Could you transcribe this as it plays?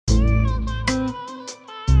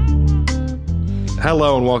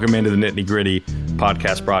Hello and welcome into the Nitty Gritty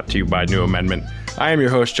podcast brought to you by New Amendment. I am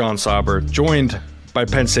your host, John Sauber, joined by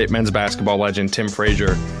Penn State men's basketball legend Tim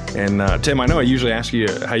Frazier. And Tim, I know I usually ask you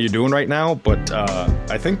how you're doing right now, but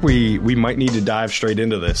I think we might need to dive straight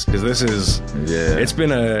into this because it's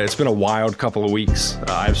been a wild couple of weeks.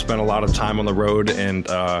 I've spent a lot of time on the road and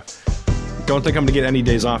don't think I'm going to get any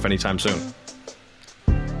days off anytime soon.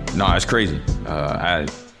 No, it's crazy.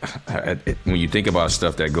 When you think about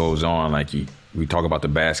stuff that goes on, like we talk about the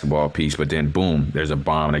basketball piece, but then boom, there's a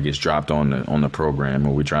bomb that gets dropped on the program,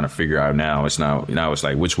 and we're trying to figure out now. It's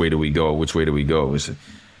like which way do we go? Which way do we go?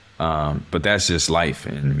 But that's just life,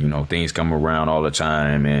 and things come around all the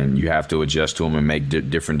time, and you have to adjust to them and make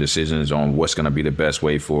different decisions on what's going to be the best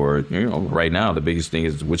way for right now. The biggest thing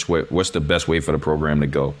is what's the best way for the program to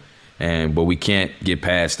go, but we can't get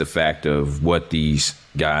past the fact of what these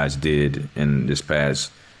guys did in this past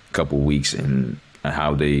couple weeks and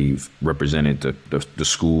how they've represented the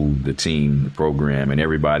school, the team, the program, and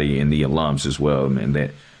everybody and the alums as well. And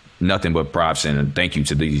that nothing but props and thank you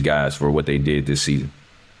to these guys for what they did this season.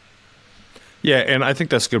 Yeah, and I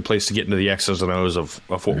think that's a good place to get into the X's and O's of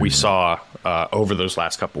what we saw over those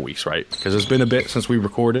last couple weeks, right? Because it's been a bit since we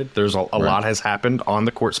recorded. There's a lot has happened on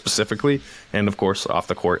the court specifically, and of course off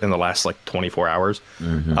the court in the last 24 hours.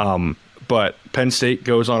 Mm-hmm. But Penn State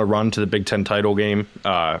goes on a run to the Big Ten title game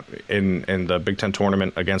in the Big Ten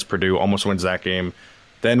tournament against Purdue, almost wins that game,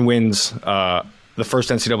 then wins the first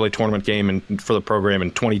NCAA tournament game for the program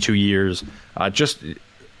in 22 years. I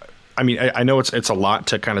know it's a lot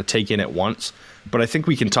to kind of take in at once, but I think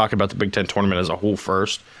we can talk about the Big Ten tournament as a whole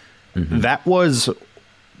first. Mm-hmm. That was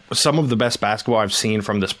some of the best basketball I've seen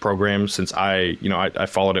from this program since I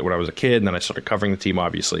followed it when I was a kid, and then I started covering the team,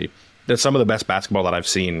 obviously. That's some of the best basketball that I've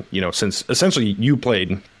seen, since essentially you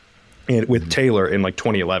played with Taylor in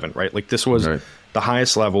 2011, right? This was the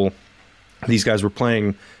highest level. These guys were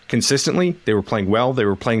playing consistently. They were playing well. They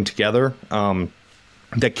were playing together.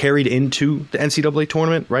 That carried into the NCAA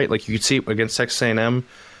tournament, right? You could see it against Texas A&M.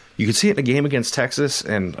 You could see it in a game against Texas.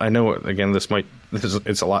 And I know, again,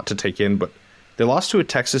 it's a lot to take in, but they lost to a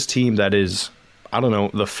Texas team that is,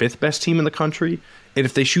 the fifth best team in the country. And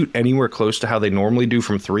if they shoot anywhere close to how they normally do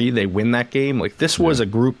from three, they win that game. This was a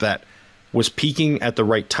group that was peaking at the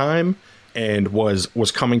right time and was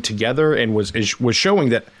coming together and was showing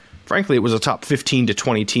that, frankly, it was a top 15 to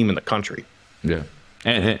 20 team in the country. Yeah.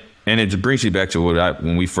 And it brings you back to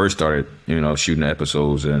when we first started, shooting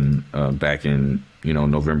episodes and back in,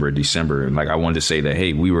 November, December. And I wanted to say that,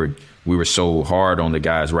 hey, we were so hard on the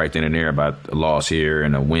guys right then and there about a loss here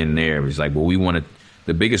and a win there. It was we wanted.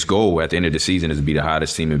 The biggest goal at the end of the season is to be the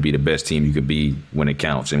hottest team and be the best team you could be when it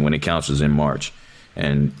counts. And when it counts is in March.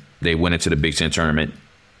 And they went into the Big Ten tournament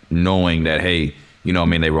knowing that, hey,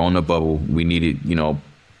 they were on the bubble. We needed,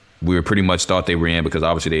 we were pretty much thought they were in because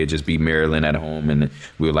obviously they had just beat Maryland at home. And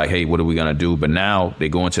we were like, hey, what are we going to do? But now they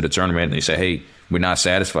go into the tournament and they say, hey, we're not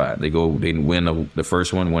satisfied. They win the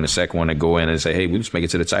first one, win the second one, and go in and say, hey, we just make it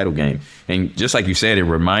to the title game. And just like you said, it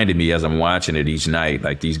reminded me as I'm watching it each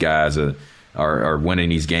night, these guys are winning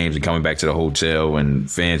these games and coming back to the hotel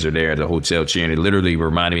and fans are there at the hotel cheering. It literally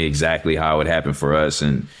reminded me exactly how it happened for us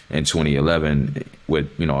in 2011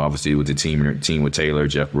 with, obviously with the team with Taylor,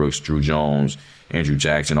 Jeff Brooks, Drew Jones, Andrew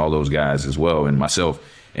Jackson, all those guys as well, and myself.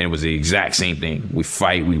 And it was the exact same thing. We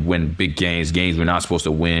fight, we win big games we're not supposed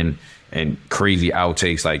to win, and crazy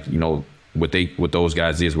outtakes what those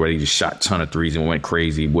guys did is where they just shot a ton of threes and went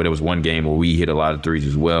crazy. There was one game where we hit a lot of threes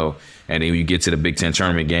as well. And then you get to the Big Ten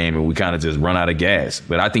tournament game and we kind of just run out of gas.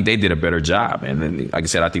 But I think they did a better job. And then, like I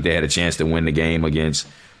said, I think they had a chance to win the game against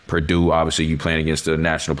Purdue. Obviously, you playing against the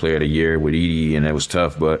National Player of the Year with Edey, and that was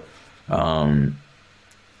tough. But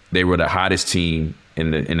they were the hottest team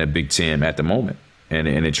in the Big Ten at the moment. And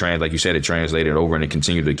like you said, it translated over and it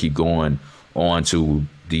continued to keep going on to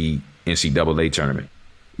the NCAA tournament.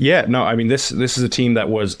 Yeah, no, this is a team that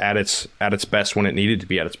was at its best when it needed to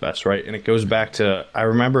be at its best, right? And it goes back to, I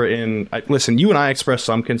remember listen, you and I expressed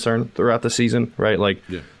some concern throughout the season, right?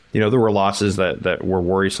 There were losses that were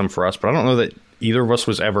worrisome for us, but I don't know that either of us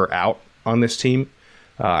was ever out on this team.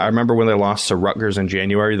 I remember when they lost to Rutgers in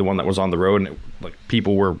January, the one that was on the road, and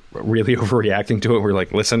people were really overreacting to it. We're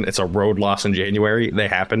like, listen, it's a road loss in January. They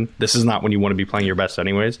happen. This is not when you want to be playing your best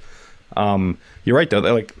anyways. You're right,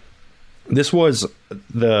 though. This was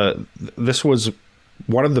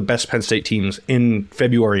one of the best Penn State teams in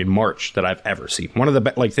February and March that I've ever seen. One of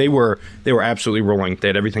the they were absolutely rolling. They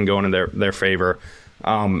had everything going in their favor.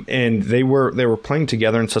 And they were playing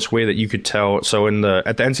together in such a way that you could tell. So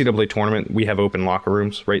at the NCAA tournament, we have open locker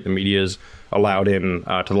rooms, right? The media is allowed in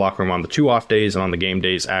to the locker room on the 2 off days and on the game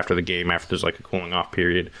days after the game, after there's like a cooling off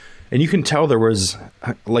period. And you can tell there was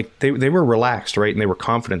like they were relaxed, right? And they were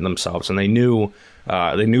confident in themselves, and they knew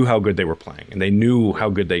how good they were playing, and they knew how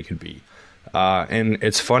good they could be. And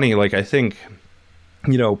it's funny, like I think,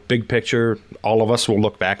 big picture, all of us will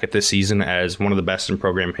look back at this season as one of the best in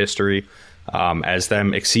program history. As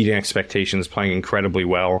them exceeding expectations, playing incredibly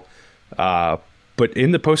well. But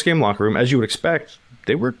in the post-game locker room, as you would expect,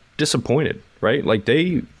 they were disappointed, right? Like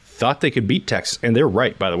they thought they could beat Texas, and they're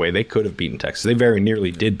right, by the way. They could have beaten Texas. They very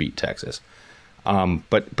nearly did beat Texas.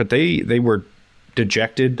 But they were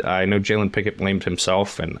dejected. I know Jalen Pickett blamed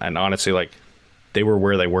himself, and honestly, like they were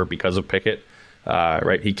where they were because of Pickett,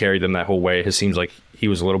 right? He carried them that whole way. It seems like he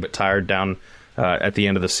was a little bit tired down at the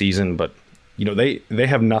end of the season, but they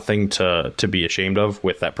have nothing to be ashamed of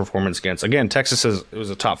with that performance against. Again, Texas it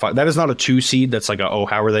was a top 5. That is not a 2 seed. That's like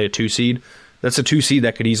how are they a 2 seed? That's a 2 seed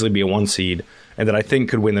that could easily be a 1 seed, and that I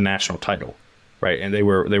think could win the national title, right? And they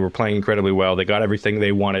were playing incredibly well. They got everything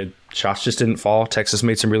they wanted. Shots just didn't fall. Texas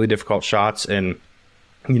made some really difficult shots, and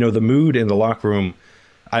the mood in the locker room.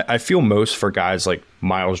 I feel most for guys like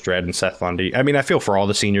Miles Dredd and Seth Lundy. I mean, I feel for all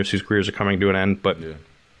the seniors whose careers are coming to an end, but. Yeah.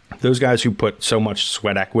 Those guys who put so much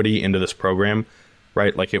sweat equity into this program,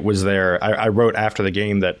 right? Like it was there. I wrote after the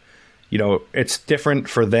game that, it's different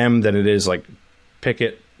for them than it is like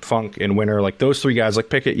Pickett, Funk, and Winter. Like those 3 guys, like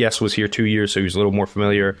Pickett, yes, was here 2 years, so he was a little more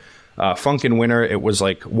familiar. Funk and Winter, it was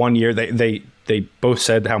like 1 year. They both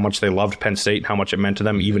said how much they loved Penn State and how much it meant to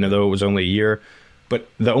them, even though it was only a year. But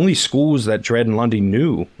the only schools that Dredd and Lundy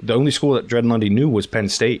knew, was Penn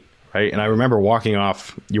State, right? And I remember walking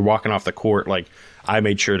off the court, like, I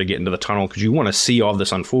made sure to get into the tunnel because you want to see all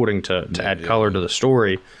this unfolding to add color to the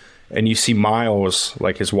story. And you see Miles,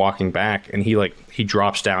 like, is walking back, and he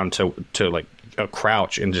drops down to like a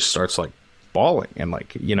crouch and just starts like bawling. And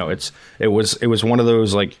like, it was one of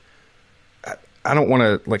those, like, I don't want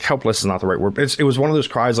to, like, helpless is not the right word, but it was one of those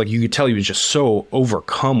cries, like, you could tell he was just so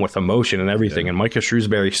overcome with emotion and everything. And Micah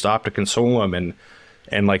Shrewsbury stopped to console him,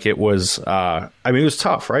 and like, it was, it was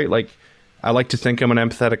tough, right? Like, I like to think I'm an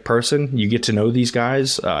empathetic person. You get to know these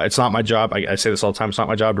guys. It's not my job. I say this all the time. It's not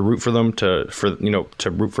my job to root for them, to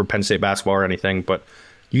root for Penn State basketball or anything. But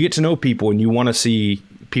you get to know people, and you want to see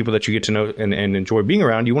people that you get to know and enjoy being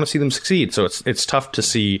around. You want to see them succeed. So it's tough to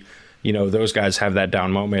see, those guys have that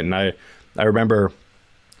down moment. And I remember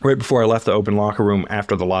right before I left the open locker room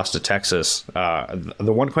after the loss to Texas, the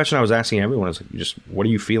one question I was asking everyone is just, what are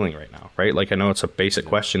you feeling right now? Right? Like, I know it's a basic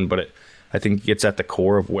question, but I think it gets at the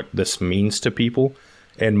core of what this means to people.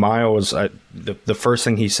 And Miles, the first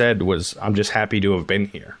thing he said was, I'm just happy to have been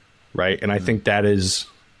here, right? And I think that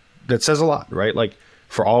says a lot, right? Like,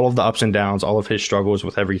 for all of the ups and downs, all of his struggles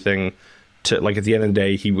with everything, to like at the end of the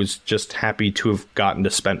day, he was just happy to have gotten to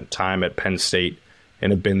spend time at Penn State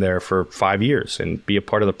and have been there for 5 years and be a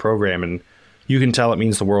part of the program. And you can tell it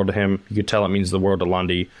means the world to him. You could tell it means the world to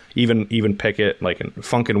Lundy. Even Pickett, like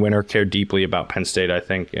Funk and Winter, care deeply about Penn State, I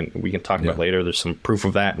think, and we can talk about later. There's some proof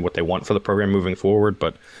of that and what they want for the program moving forward.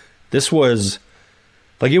 But this was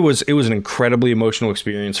like, it was an incredibly emotional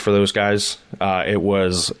experience for those guys. It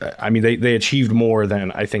was, they achieved more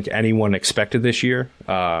than I think anyone expected this year.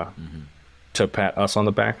 To pat us on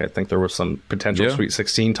the back. I think there was some potential Sweet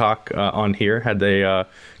 16 talk on here had they, and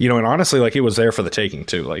honestly, like, it was there for the taking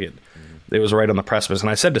too. Like it was right on the precipice. And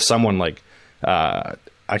I said to someone, like, I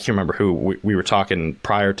can't remember who, we were talking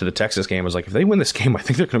prior to the Texas game, I was like, if they win this game, I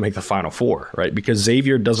think they're going to make the Final Four, right? Because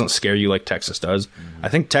Xavier doesn't scare you like Texas does. I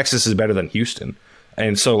think Texas is better than Houston.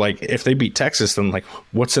 And so, like, if they beat Texas, then, like,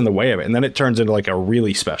 what's in the way of it? And then it turns into, like, a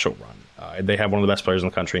really special run. They have one of the best players in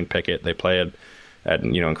the country in Pickett. They play at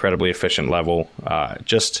incredibly efficient level.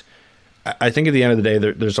 I think at the end of the day,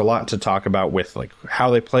 there's a lot to talk about with, like,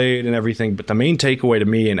 how they played and everything. But the main takeaway to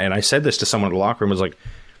me, and I said this to someone in the locker room, was like,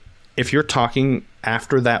 if you're talking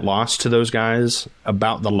after that loss to those guys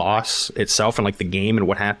about the loss itself and, like, the game and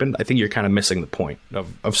what happened, I think you're kind of missing the point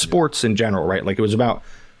of sports in general, right? Like, it was about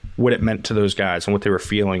what it meant to those guys and what they were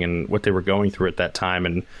feeling and what they were going through at that time.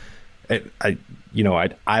 And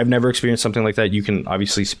I've never experienced something like that. You can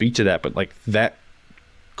obviously speak to that, but, like, that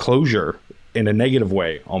closure in a negative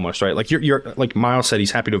way almost, right? Like, you're like Miles said,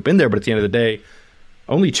 he's happy to have been there, but at the end of the day,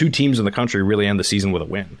 only 2 teams in the country really end the season with a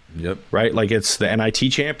win. Yep. Right? Like, it's the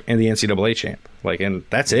NIT champ and the NCAA champ. Like, and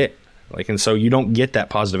that's it. Like, and so you don't get that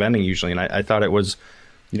positive ending usually. And I thought it was,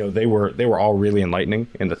 they were all really enlightening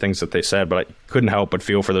in the things that they said, but I couldn't help but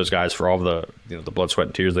feel for those guys for all the, the blood, sweat,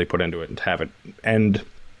 and tears they put into it, and to have it end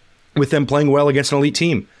with them playing well against an elite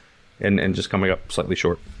team. and just coming up slightly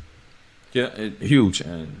short. Yeah, huge.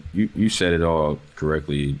 And you said it all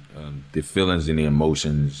correctly. The feelings and the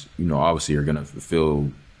emotions, obviously are going to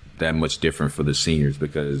feel that much different for the seniors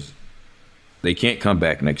because they can't come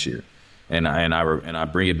back next year. And I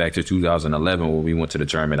bring it back to 2011 when we went to the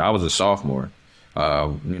tournament. I was a sophomore,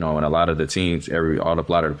 and a lot of the teams, a lot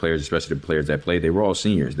of the players, especially the players that played, they were all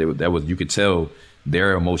seniors. You could tell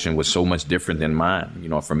their emotion was so much different than mine.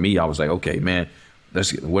 For me, I was like, okay, man.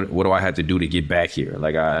 What do I have to do to get back here?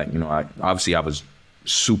 Like I obviously I was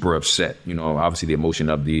super upset. Obviously the emotion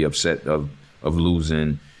of the upset of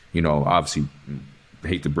losing. Obviously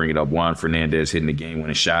hate to bring it up. Juan Fernandez hitting the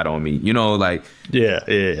game-winning shot on me.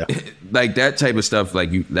 Yeah. Like that type of stuff. Like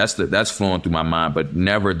that's flowing through my mind, but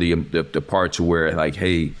never the part to where like,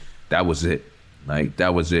 hey, that was it. Like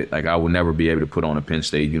that was it. Like I will never be able to put on a Penn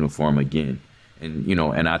State uniform again. And,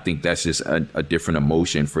 and I think that's just a different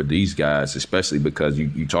emotion for these guys, especially because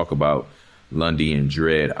you talk about Lundy and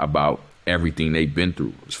Dredd, about everything they've been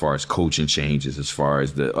through as far as coaching changes, as far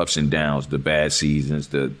as the ups and downs, the bad seasons,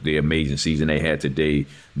 the amazing season they had today,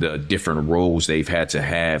 the different roles they've had to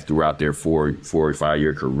have throughout their 4 or 5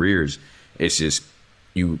 year careers. It's just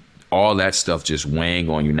all that stuff just weighing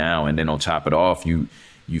on you now. And then on top of it off, you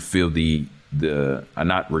feel the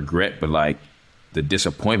not regret, but like, the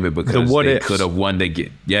disappointment because they could have won the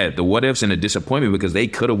game. Yeah, the what ifs and the disappointment because they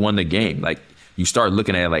could have won the game. Like you start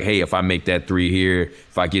looking at it like, hey, if I make that 3 here,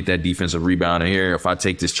 if I get that defensive rebound here, if I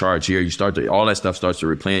take this charge here, all that stuff starts to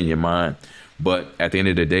replay in your mind. But at the end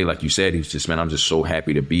of the day, like you said, he's just, man, I'm just so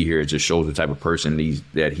happy to be here. It just shows the type of person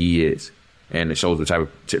that he is. And it shows the type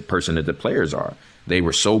of person that the players are. They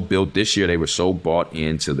were so built this year. They were so bought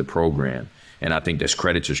into the program. And I think that's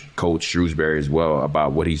credit to Coach Shrewsbury as well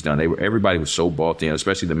about what he's done. Everybody was so bought in,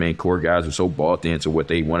 especially the main core guys were so bought into what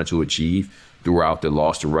they wanted to achieve throughout the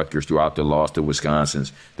loss to Rutgers, throughout the loss to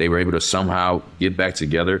Wisconsin's. They were able to somehow get back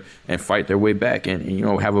together and fight their way back and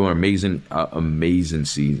have an amazing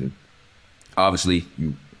season. Obviously,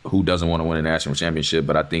 who doesn't want to win a national championship?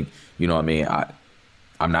 But I think,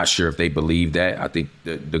 I'm not sure if they believe that. I think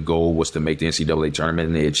the goal was to make the NCAA tournament,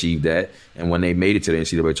 and they achieved that. And when they made it to the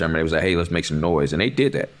NCAA tournament, it was like, hey, let's make some noise. And they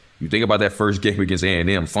did that. You think about that first game against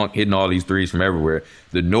A&M, Funk hitting all these threes from everywhere.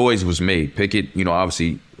 The noise was made. Pickett,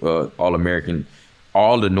 obviously All-American.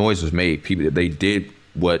 All the noise was made. They did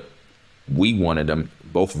what we wanted them,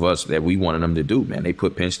 both of us, that we wanted them to do, man. They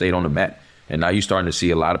put Penn State on the map. And now you're starting to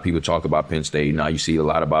see a lot of people talk about Penn State. Now you see a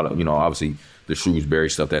lot about, obviously the Shrewsbury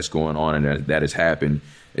stuff that's going on and that has happened.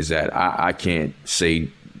 Is that I can't say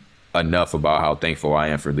enough about how thankful I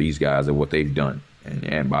am for these guys and what they've done,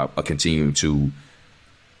 and about continuing to,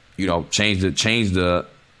 change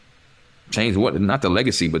what, not the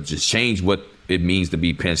legacy, but just change what it means to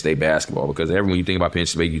be Penn State basketball. Because when you think about Penn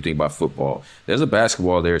State, you think about football. There's a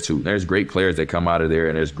basketball there too. There's great players that come out of there,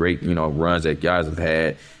 and there's great runs that guys have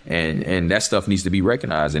had, and that stuff needs to be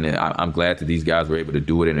recognized. And I'm glad that these guys were able to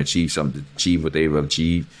do it and achieve what they've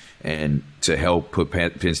achieved. And to help put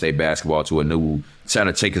Penn State basketball trying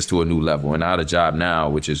to take us to a new level. And our job now,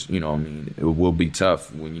 which is, it will be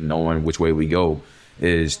tough when knowing which way we go,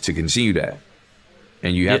 is to continue that.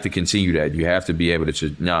 And you have to continue that. You have to be able to,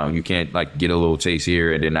 you can't like get a little taste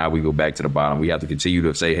here and then now we go back to the bottom. We have to continue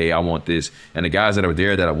to say, hey, I want this. And the guys that are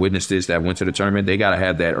there that have witnessed this, that went to the tournament, they got to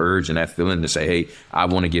have that urge and that feeling to say, hey, I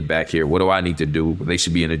want to get back here. What do I need to do? They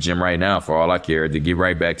should be in the gym right now for all I care, to get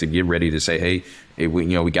right back, to get ready to say, hey,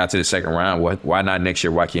 we got to the second round. Why not next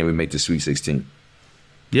year? Why can't we make the Sweet 16?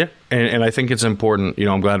 Yeah, and I think it's important.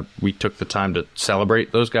 I'm glad we took the time to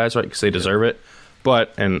celebrate those guys, right? Because they deserve it.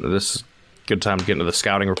 But, and this is a good time to get into the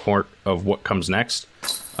scouting report of what comes next,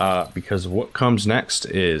 because what comes next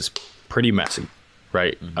is pretty messy,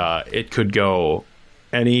 right? Mm-hmm. It could go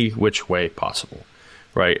any which way possible,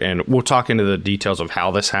 right? And we'll talk into the details of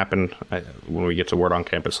how this happened when we get to Word on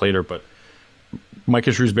Campus later, but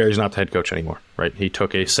Micah Shrewsbury is not the head coach anymore, right? He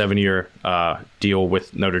took a 7-year deal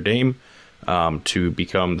with Notre Dame to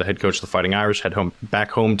become the head coach of the Fighting Irish,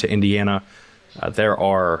 back home to Indiana. There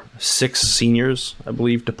are 6 seniors, I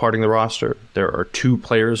believe, departing the roster. There are 2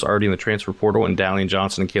 players already in the transfer portal, and Dalian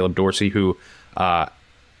Johnson and Caleb Dorsey, who,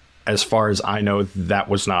 as far as I know, that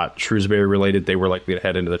was not Shrewsbury related. They were likely to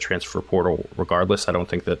head into the transfer portal regardless. I don't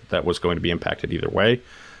think that was going to be impacted either way.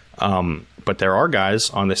 But there are guys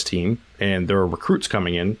on this team, and there are recruits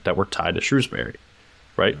coming in that were tied to Shrewsbury,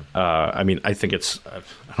 right? I don't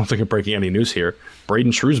think I'm breaking any news here.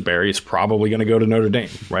 Braden Shrewsbury is probably going to go to Notre Dame,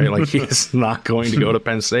 right? Like, he's not going to go to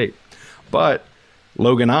Penn State. But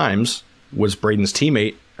Logan Imes was Braden's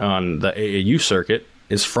teammate on the AAU circuit,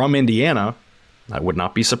 is from Indiana. I would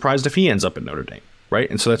not be surprised if he ends up at Notre Dame, right?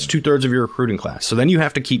 And so that's 2/3 of your recruiting class. So then you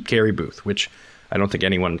have to keep Carey Booth, which I don't think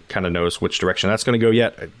anyone kind of knows which direction that's going to go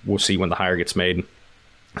yet. We'll see when the hire gets made.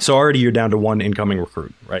 So already you're down to one incoming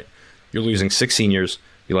recruit, right? You're losing 6 seniors.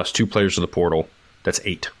 You lost 2 players to the portal. That's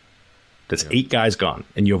 8. That's 8 guys gone,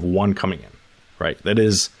 and you have 1 coming in, right?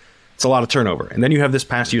 It's a lot of turnover. And then you have this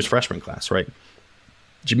past year's freshman class, right?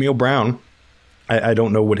 Jameel Brown, I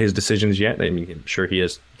don't know what his decision is yet. I mean, I'm sure he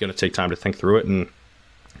is going to take time to think through it and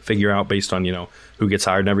figure out based on, who gets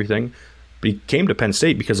hired and everything. But he came to Penn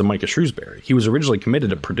State because of Micah Shrewsbury. He was originally committed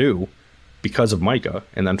to Purdue because of Micah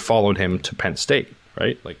and then followed him to Penn State,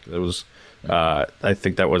 right? Like, it was, I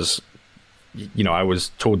think that was, I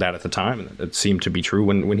was told that at the time, and it seemed to be true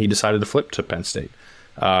when he decided to flip to Penn State.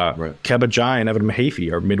 Right. Keba Jai and Evan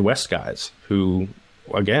Mahaffey are Midwest guys who,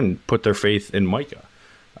 again, put their faith in Micah.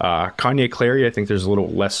 Kanye Clary, I think there's a little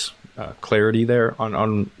less clarity there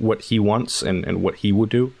on what he wants and what he would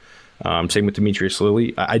do. Same with Demetrius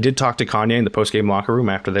Lilly. I did talk to Kanye in the post-game locker room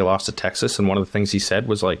after they lost to Texas, and one of the things he said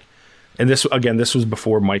was like, and this was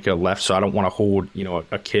before Micah left, so I don't want to hold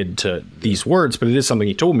a kid to these words, but it is something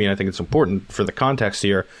he told me, and I think it's important for the context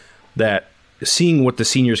here, that seeing what the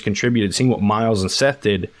seniors contributed, seeing what Miles and Seth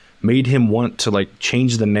did, made him want to like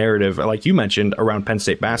change the narrative, like you mentioned, around Penn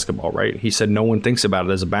State basketball, right? He said no one thinks about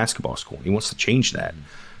it as a basketball school. He wants to change that.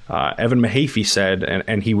 Evan Mahaffey said,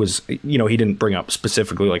 and he was, he didn't bring up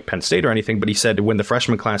specifically like Penn State or anything, but he said when the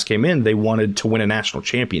freshman class came in, they wanted to win a national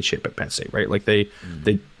championship at Penn State, right? Like they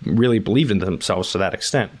really believed in themselves to that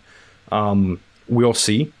extent. We'll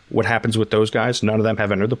see what happens with those guys. None of them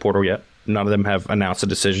have entered the portal yet. None of them have announced a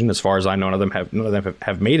decision. As far as I know, none of them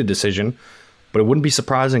have made a decision. But it wouldn't be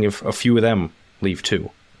surprising if a few of them leave too.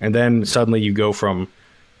 And then suddenly you go from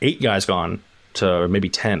 8 guys gone to maybe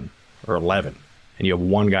 10 or 11, and you have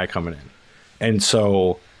 1 guy coming in. And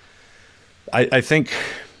so I think,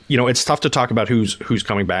 it's tough to talk about who's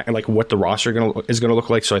coming back and like what the roster is going to look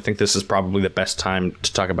like. So I think this is probably the best time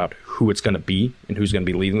to talk about who it's going to be and who's going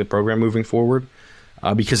to be leading the program moving forward.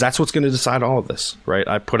 Because that's what's going to decide all of this, right?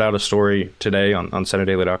 I put out a story today on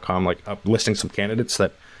CenterDaily.com, like listing some candidates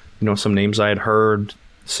that, some names I had heard,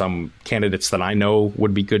 some candidates that I know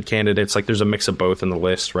would be good candidates. Like there's a mix of both in the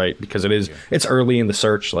list, right? Because it's early in the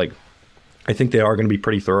search. Like I think they are going to be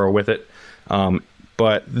pretty thorough with it.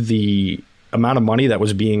 But the amount of money that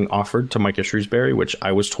was being offered to Micah Shrewsbury, which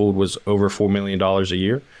I was told was over $4 million a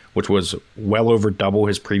year, which was well over double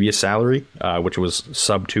his previous salary, which was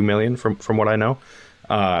sub $2 million from what I know.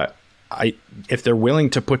 If they're willing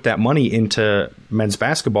to put that money into men's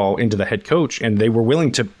basketball, into the head coach, and they were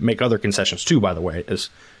willing to make other concessions too, by the way, as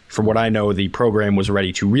from what I know, the program was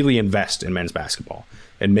ready to really invest in men's basketball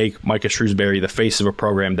and make Micah Shrewsbury the face of a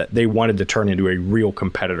program that they wanted to turn into a real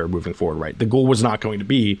competitor moving forward, right? The goal was not going to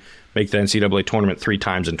be make the NCAA tournament 3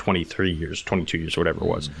 times in 23 years, 22 years, whatever it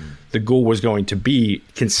was. Mm-hmm. The goal was going to be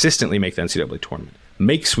consistently make the NCAA tournament.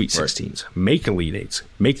 Make Sweet 16s, make Elite 8s,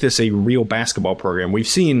 make this a real basketball program. We've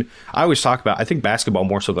seen, I always talk about, I think basketball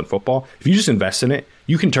more so than football. If you just invest in it,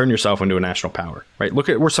 you can turn yourself into a national power, right? Look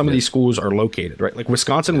at where some of these schools are located, right? Like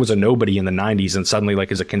Wisconsin was a nobody in the 90s and suddenly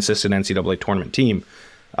like is a consistent NCAA tournament team.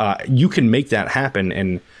 You can make that happen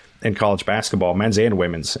in college basketball, men's and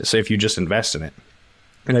women's, so if you just invest in it.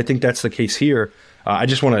 And I think that's the case here. I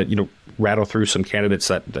just want to, rattle through some candidates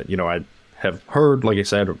that I have heard, like I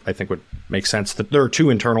said, I think would make sense. There are 2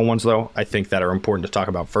 internal ones, though, I think that are important to talk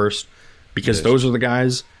about first, because those are the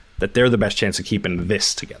guys that they're the best chance of keeping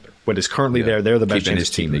this together. What is currently there, they're the best keeping chance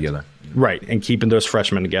his team together. Right, and keeping those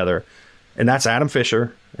freshmen together. And that's Adam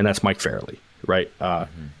Fisher, and that's Mike Fairley, right?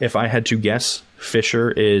 If I had to guess,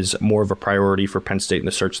 Fisher is more of a priority for Penn State in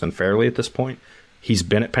the search than Fairley at this point. He's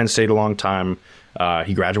been at Penn State a long time.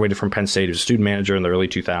 He graduated from Penn State. He was a student manager in the early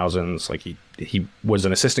 2000s. Like he was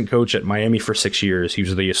an assistant coach at Miami for 6 years. He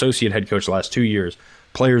was the associate head coach the last 2 years.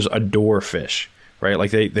 Players adore Fish, right?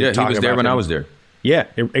 Like they talk about he was there when I was there. Yeah,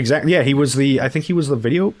 exactly. Yeah, I think he was the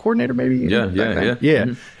video coordinator, maybe. Yeah.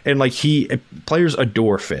 Mm-hmm. And like players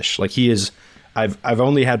adore Fish. Like he is. I've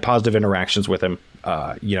only had positive interactions with him.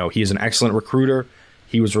 He is an excellent recruiter.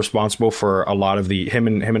 He was responsible for a lot of him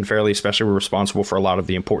and Fairley especially were responsible for a lot of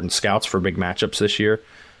the important scouts for big matchups this year.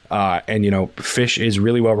 And Fish is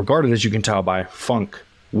really well regarded, as you can tell by Funk,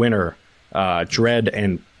 Winter, Dredd,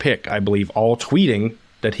 and Pick, I believe, all tweeting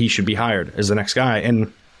that he should be hired as the next guy.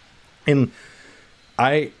 And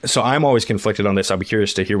I'm always conflicted on this. I'll be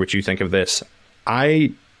curious to hear what you think of this.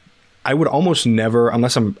 I would almost never,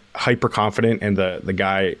 unless I'm hyper confident and the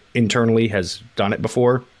guy internally has done it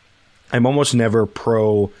before, I'm almost never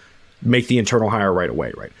pro make the internal hire right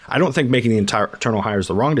away, right? I don't think making the internal hire is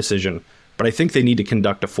the wrong decision, but I think they need to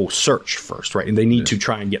conduct a full search first, right? And they need to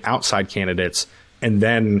try and get outside candidates and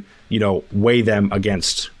then, weigh them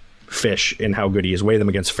against Fish and how good he is, weigh them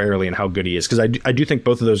against Fairley and how good he is. Because I do think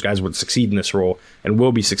both of those guys would succeed in this role and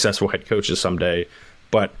will be successful head coaches someday.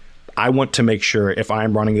 But I want to make sure if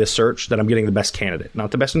I'm running this search that I'm getting the best candidate,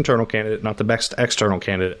 not the best internal candidate, not the best external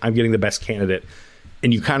candidate. I'm getting the best candidate.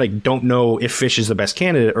 And you kind of don't know if Fish is the best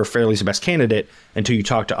candidate or Fairley's the best candidate until you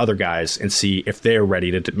talk to other guys and see if they're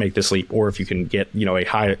ready to make this leap, or if you can get,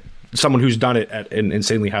 someone who's done it at an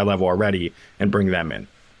insanely high level already and bring them in.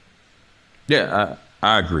 Yeah,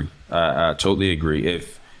 I agree. I totally agree.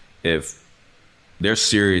 If they're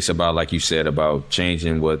serious about, like you said, about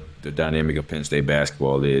changing what the dynamic of Penn State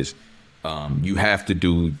basketball is, you have to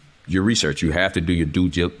do your research. You have to do your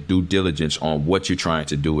due diligence on what you're trying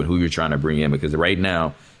to do and who you're trying to bring in. Because right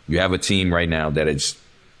now, you have a team right now that is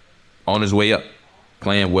on its way up,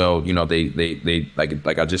 playing well. They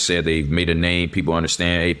like I just said, they've made a name. People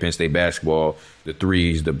understand, hey, Penn State basketball, the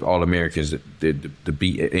threes, the All-Americans, the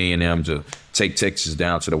beat A&M, to take Texas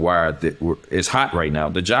down to the wire. It's hot right now.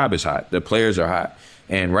 The job is hot. The players are hot.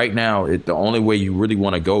 And right now, the only way you really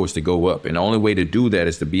want to go is to go up. And the only way to do that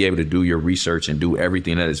is to be able to do your research and do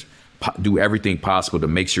everything possible to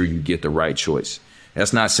make sure you get the right choice.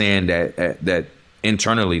 That's not saying that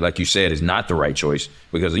internally, like you said, is not the right choice,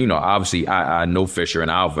 because obviously I know Fisher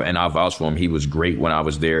and I'll vouch for him. He was great when I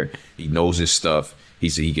was there. He knows his stuff.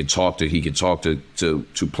 He can talk to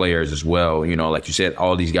players as well. Like you said,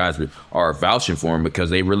 all these guys are vouching for him because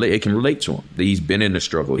they can relate to him. He's been in the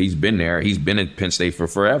struggle. He's been there. He's been at Penn State for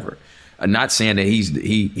forever. I'm not saying that he's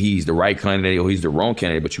the right candidate or he's the wrong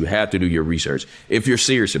candidate, but you have to do your research if you're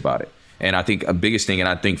serious about it. And I think a biggest thing, and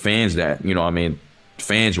I think fans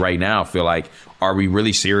fans right now feel like, are we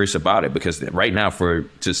really serious about it? Because right now, for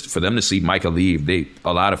them to see Micah leave,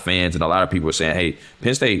 a lot of fans and a lot of people are saying, hey,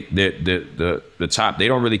 Penn State, the top, they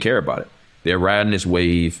don't really care about it. They're riding this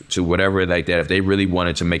wave to whatever like that. If they really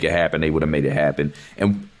wanted to make it happen, they would have made it happen.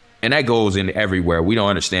 And that goes in everywhere. We don't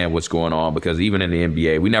understand what's going on, because even in the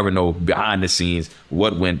NBA, we never know behind the scenes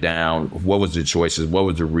what went down, what was the choices, what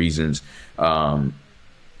was the reasons.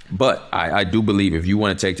 But I do believe if you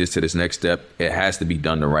want to take this to this next step, it has to be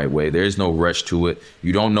done the right way. There's no rush to it.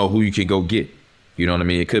 You don't know who you can go get. You know what I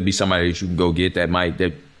mean? It could be somebody that you can go get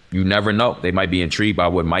that you never know. They might be intrigued by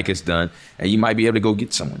what Mike has done, and you might be able to go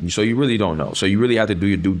get someone. So you really don't know. So you really have to do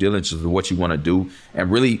your due diligence of what you want to do,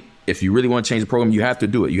 and really, if you really want to change the program, you have to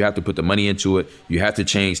do it. You have to put the money into it. You have to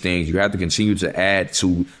change things. You have to continue to add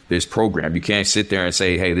to this program. You can't sit there and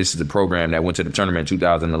say, hey, this is the program that went to the tournament in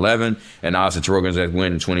 2011, and now it's the programs that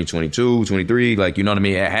win in 2022, 23. Like, you know what I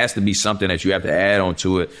mean? It has to be something that you have to add on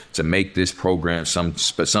to it to make this program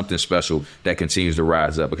something special that continues to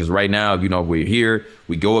rise up. Because right now, we're here,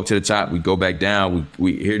 we go up to the top, we go back down,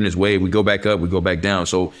 we here in this wave, we go back up, we go back down.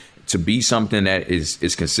 So to be something that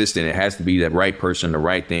is consistent, it has to be that right person, the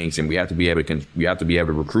right things, and we have to be able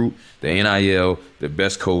to recruit the NIL, the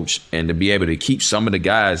best coach, and to be able to keep some of the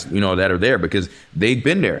guys that are there, because they've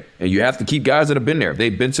been there, and you have to keep guys that have been there.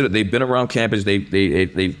 They've been around campus. They've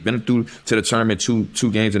been through to the tournament,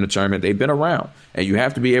 two games in the tournament. They've been around, and you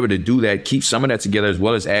have to be able to do that, keep some of that together, as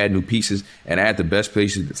well as add new pieces and add the best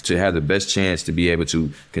places to have the best chance to be able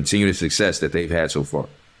to continue the success that they've had so far.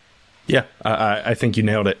 Yeah, I think you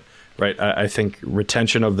nailed it. Right. I think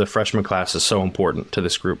retention of the freshman class is so important to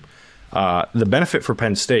this group. The benefit for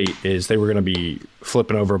Penn State is they were going to be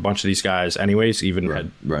flipping over a bunch of these guys anyways, even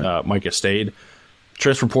had Micah stayed.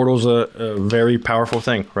 Transfer portal is a very powerful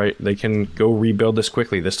thing, right? They can go rebuild this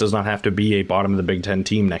quickly. This does not have to be a bottom of the Big Ten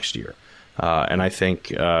team next year. And I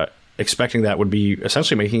think expecting that would be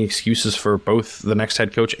essentially making excuses for both the next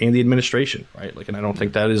head coach and the administration, right? And I don't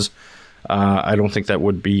think that is... I don't think that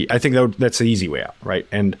would be. I think that's the easy way out, right?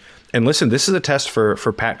 And listen, this is a test for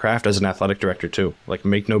Pat Kraft as an athletic director too.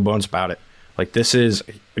 Make no bones about it.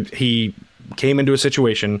 He came into a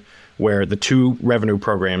situation where the two revenue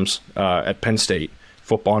programs at Penn State,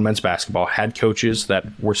 football and men's basketball, had coaches that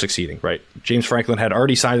were succeeding, right? James Franklin had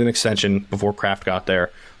already signed an extension before Kraft got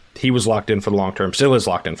there. He was locked in for the long term. Still is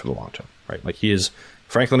locked in for the long term, right?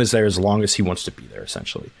 Franklin is there as long as he wants to be there,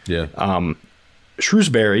 essentially. Yeah.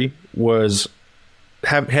 Shrewsbury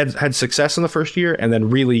had success in the first year and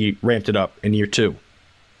then really ramped it up in year two,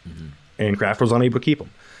 and Kraft was unable to keep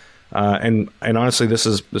him. And honestly, this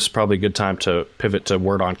is probably a good time to pivot to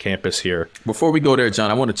word on campus here. Before we go there,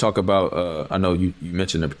 John, I want to talk about. I know you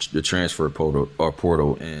mentioned the transfer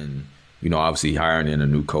portal, and obviously hiring in a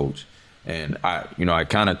new coach. And I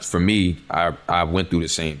went through the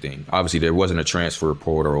same thing. Obviously, there wasn't a transfer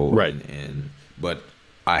portal, right? But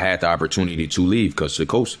I had the opportunity to leave because the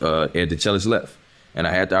coach, Ed DeChellis, left. And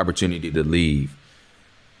I had the opportunity to leave,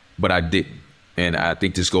 but I didn't. And I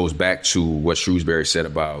think this goes back to what Shrewsbury said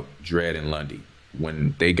about Dredd and Lundy.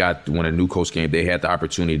 When a new coach came, they had the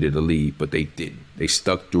opportunity to leave, but they didn't. They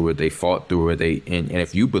stuck through it. They fought through it. And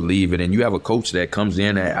if you believe it and you have a coach that comes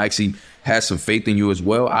in that actually has some faith in you as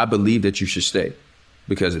well, I believe that you should stay.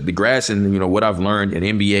 Because the grass and, what I've learned in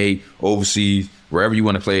NBA, overseas, wherever you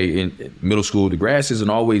want to play in middle school, the grass isn't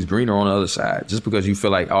always greener on the other side. Just because you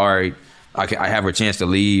feel like, all right, I have a chance to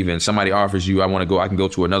leave and somebody offers you, I can go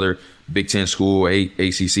to another Big Ten school,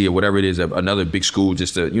 ACC or whatever it is, another big school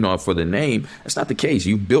just to, for the name. That's not the case.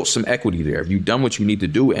 You built some equity there. You've done what you need to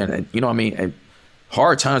do. And and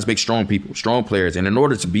hard times make strong people, strong players. And in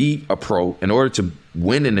order to be a pro, in order to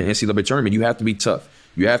win in the NCAA tournament, you have to be tough.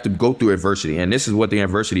 You have to go through adversity. And this is what the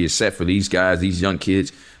adversity is set for these guys, these young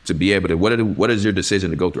kids, to be able to, what is your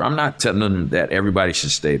decision to go through? I'm not telling them that everybody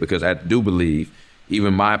should stay, because I do believe,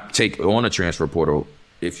 even my take on the transfer portal,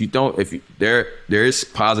 there is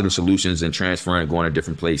positive solutions in transferring and going to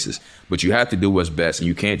different places, but you have to do what's best, and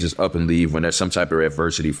you can't just up and leave when there's some type of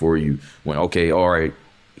adversity for you. When, okay, all right,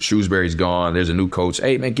 Shrewsbury's gone, there's a new coach.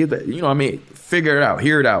 Hey man, give that, figure it out,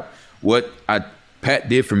 hear it out. Pat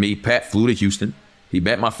did for me, Pat flew to Houston. He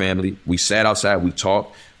met my family. We sat outside, we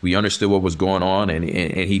talked, we understood what was going on, and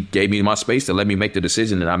he gave me my space to let me make the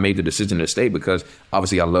decision, and I made the decision to stay because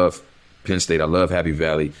obviously I love Penn State. I love Happy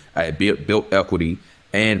Valley. I had built equity,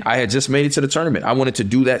 and I had just made it to the tournament. I wanted to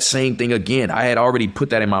do that same thing again. I had already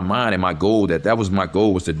put that in my mind and my goal, that was my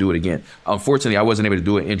goal, was to do it again. Unfortunately, I wasn't able to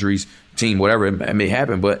do it. Injuries, team, whatever, it may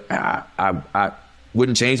happen, but I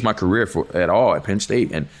wouldn't change my career at all at Penn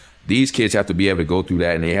State. And these kids have to be able to go through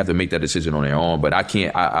that, and they have to make that decision on their own. But I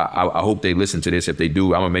can't. I hope they listen to this. If they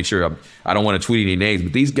do, I'm gonna make sure. I don't want to tweet any names,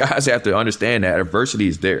 but these guys have to understand that adversity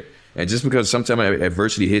is there. And just because sometimes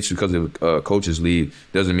adversity hits because of coaches leave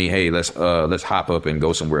doesn't mean, hey, let's hop up and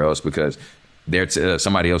go somewhere else because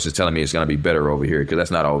somebody else is telling me it's going to be better over here, because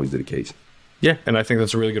that's not always the case. Yeah, and I think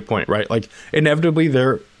that's a really good point, right? Like, inevitably,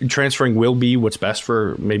 their transferring will be what's best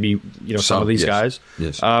for maybe some of these guys.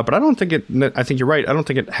 Yes. But I don't think I think you're right. I don't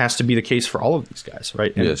think it has to be the case for all of these guys,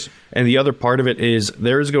 right? And, yes. And the other part of it is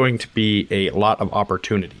there is going to be a lot of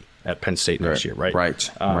opportunity at Penn State next year, right?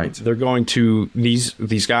 Right. They're going to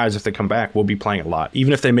these guys, if they come back, will be playing a lot.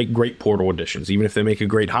 Even if they make great portal additions, even if they make a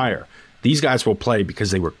great hire, these guys will play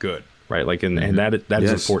because they were good, right? Like, and that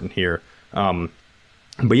is important here.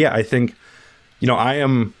 But yeah, I think.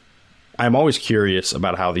 I'm always curious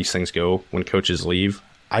about how these things go when coaches leave.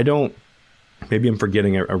 Maybe I'm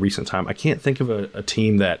forgetting a recent time. I can't think of a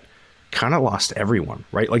team that kind of lost everyone,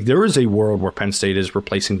 right? Like, there is a world where Penn State is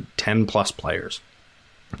replacing 10 plus players.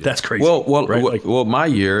 That's crazy. Well, my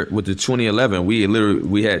year with the 2011,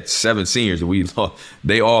 we had 7 seniors, and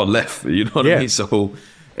they all left. You know what I mean? So,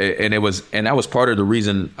 and that was part of the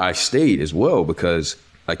reason I stayed as well, because,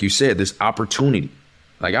 like you said, this opportunity.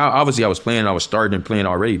 Like, obviously I was playing, I was starting and playing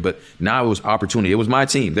already, but now it was opportunity. It was my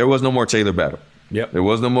team. There was no more Taylor Battle. Yep. There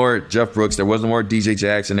was no more Jeff Brooks. There was no more DJ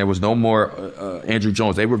Jackson. There was no more Andrew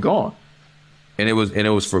Jones. They were gone, and it was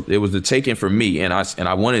the taking for me, and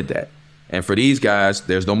I wanted that. And for these guys,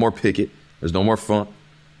 there's no more Pickett. There's no more Funk.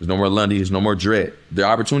 There's no more Lundy. There's no more Dredd. The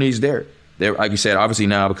opportunity is there. Like you said, obviously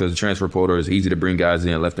now, because the transfer portal is easy to bring guys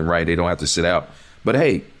in left and right. They don't have to sit out. But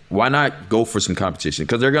hey, why not go for some competition?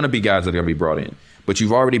 Because there are going to be guys that are going to be brought in. But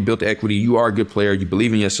you've already built the equity. You are a good player. You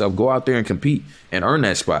believe in yourself. Go out there and compete and earn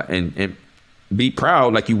that spot and be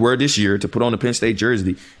proud like you were this year to put on the Penn State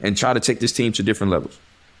jersey and try to take this team to different levels.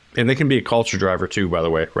 And they can be a culture driver too, by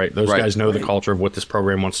the way, right? Those guys know the culture of what this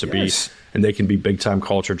program wants to be, and they can be big-time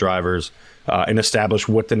culture drivers and establish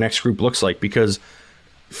what the next group looks like. Because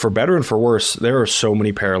for better and for worse, there are so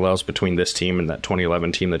many parallels between this team and that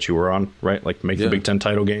 2011 team that you were on, right? Like making the Big Ten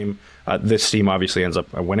title game. This team obviously ends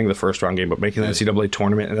up winning the first round game, but making the NCAA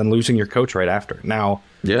tournament and then losing your coach right after. Now,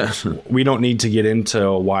 we don't need to get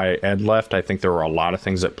into why Ed left. I think there were a lot of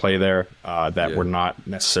things at play there that were not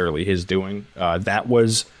necessarily his doing.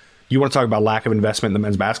 You want to talk about lack of investment in the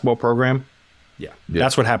men's basketball program? Yeah.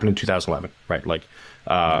 That's what happened in 2011, right? Like,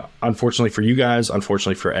 unfortunately for you guys,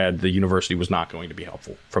 unfortunately for Ed, the university was not going to be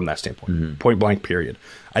helpful from that standpoint. Point blank, period.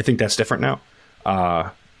 I think that's different now.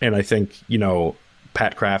 And I think,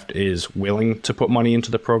 Pat Kraft is willing to put money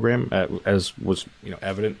into the program, as was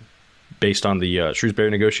evident based on the Shrewsbury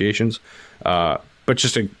negotiations. But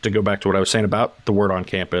just to go back to what I was saying about the word on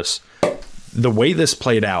campus, the way this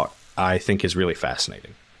played out, I think is really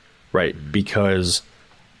fascinating, right? Because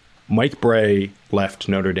Mike Brey left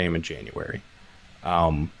Notre Dame in January.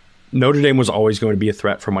 Notre Dame was always going to be a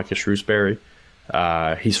threat for Micah Shrewsbury.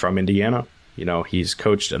 He's from Indiana. He's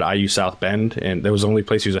coached at IU South Bend, and that was the only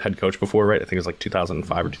place he was a head coach before, right? I think it was like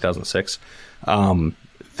 2005 or 2006.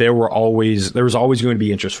 there was always going to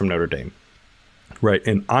be interest from Notre Dame. Right.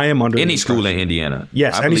 And I am under any school in Indiana.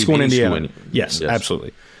 Yes, any school in Indiana. Yes,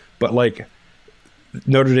 absolutely. But like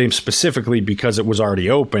Notre Dame specifically, because it was already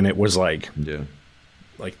open, it was like,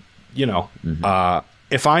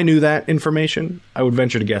 if I knew that information, I would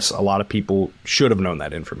venture to guess a lot of people should have known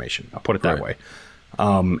that information. I'll put it that way.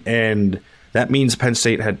 And that means Penn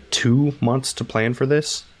State had 2 months to plan for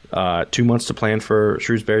this, 2 months to plan for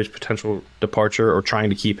Shrewsbury's potential departure or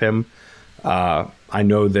trying to keep him. I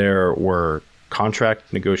know there were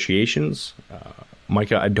contract negotiations.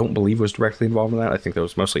 Micah, I don't believe, was directly involved in that. I think that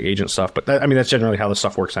was mostly agent stuff. But that's generally how this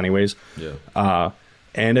stuff works anyways. Yeah.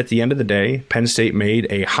 And at the end of the day, Penn State made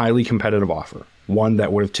a highly competitive offer, one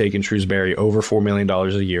that would have taken Shrewsbury over $4 million a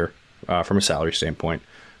year from a salary standpoint,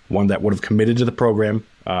 one that would have committed to the program,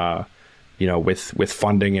 with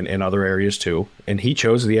funding and other areas too. And he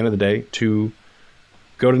chose at the end of the day to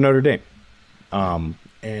go to Notre Dame.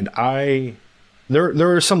 And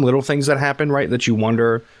there are some little things that happen, right, that you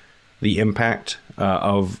wonder the impact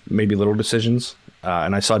of maybe little decisions.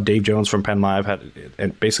 And I saw Dave Jones from Penn Live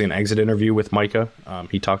had basically an exit interview with Micah.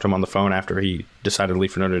 He talked to him on the phone after he decided to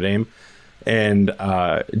leave for Notre Dame. And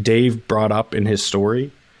Dave brought up in his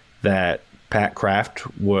story that Pat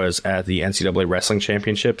Kraft was at the NCAA Wrestling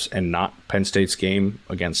Championships and not Penn State's game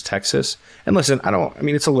against Texas. And listen,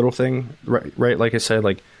 it's a little thing, right? Like I said,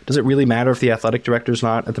 like, does it really matter if the athletic director's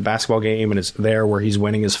not at the basketball game and is there where he's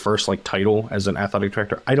winning his first title as an athletic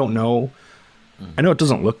director? I don't know. I know it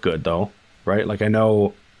doesn't look good though, right? Like, I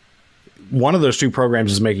know one of those two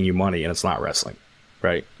programs is making you money and it's not wrestling,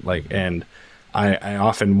 right? Like, and I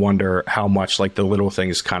often wonder how much the little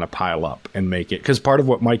things kind of pile up and make it, because part of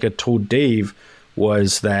what Micah told Dave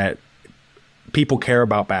was that people care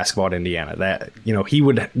about basketball at Indiana, that, he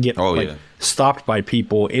would get stopped by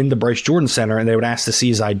people in the Bryce Jordan Center and they would ask to see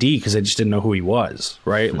his ID because they just didn't know who he was.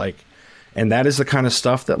 Right. And that is the kind of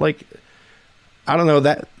stuff that I don't know,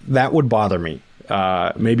 that would bother me.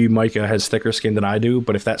 Maybe Micah has thicker skin than I do,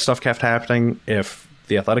 but if that stuff kept happening, if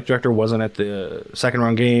the athletic director wasn't at the second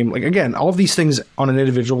round game, again, all of these things on an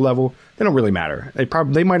individual level, they don't really matter.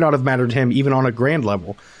 They might not have mattered to him even on a grand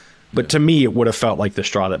level, but to me, it would have felt like the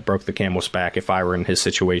straw that broke the camel's back if I were in his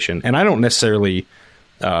situation. And I don't necessarily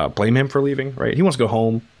blame him for leaving, right? He wants to go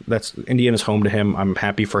home. That's Indiana's home to him. I'm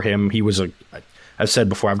happy for him. I've said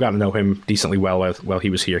before, I've gotten to know him decently well while he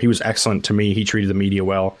was here. He was excellent to me. He treated the media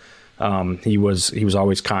well. He was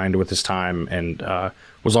always kind with his time and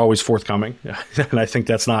was always forthcoming. And I think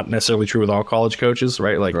that's not necessarily true with all college coaches,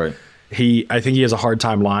 right? I think he has a hard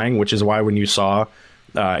time lying, which is why when you saw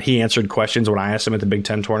he answered questions when I asked him at the Big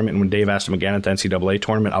Ten tournament and when Dave asked him again at the NCAA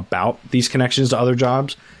tournament about these connections to other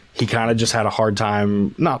jobs, he kind of just had a hard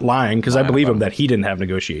time not lying, because I believe him that he didn't have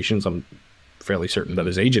negotiations. I'm fairly certain that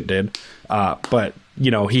his agent did. But,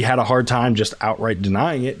 he had a hard time just outright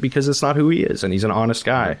denying it because it's not who he is and he's an honest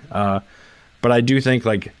guy. But I do think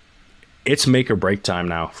it's make or break time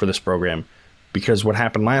now for this program, because what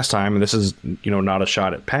happened last time, and this is, not a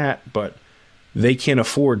shot at Pat, but they can't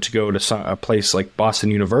afford to go to a place like Boston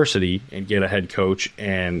University and get a head coach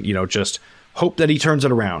and, just hope that he turns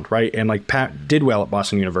it around, right? And Pat did well at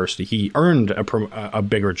Boston University. He earned a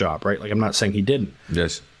bigger job, right? I'm not saying he didn't.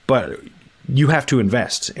 Yes. But you have to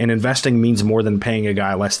invest, and investing means more than paying a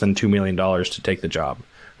guy less than $2 million to take the job,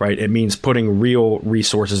 right? It means putting real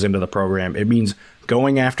resources into the program. It means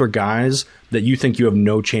going after guys that you think you have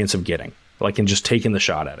no chance of getting, and just taking the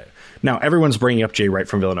shot at it. Now, everyone's bringing up Jay Wright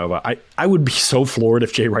from Villanova. I would be so floored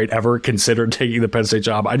if Jay Wright ever considered taking the Penn State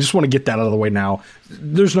job. I just want to get that out of the way now.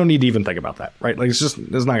 There's no need to even think about that, right? It's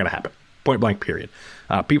not going to happen. Point blank, period.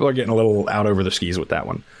 People are getting a little out over their skis with that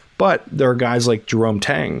one. But there are guys like Jerome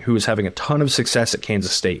Tang, who is having a ton of success at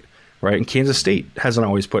Kansas State, right? And Kansas State hasn't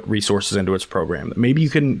always put resources into its program. Maybe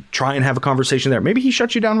you can try and have a conversation there. Maybe he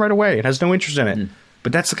shuts you down right away and has no interest in it.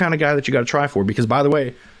 But that's the kind of guy that you got to try for, because, by the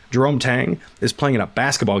way, Jerome Tang is playing in a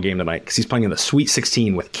basketball game tonight because he's playing in the Sweet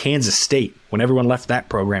 16 with Kansas State when everyone left that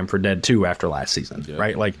program for dead too after last season,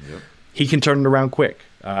 right? He can turn it around quick.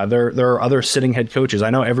 There are other sitting head coaches.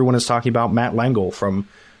 I know everyone is talking about Matt Langel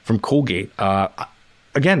from Colgate.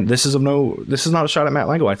 Again, this is not a shot at Matt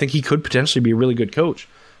Langel. I think he could potentially be a really good coach,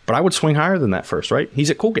 but I would swing higher than that first, right?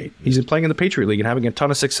 He's at Colgate. He's been playing in the Patriot League and having a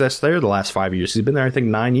ton of success there the last 5 years. He's been there, I think,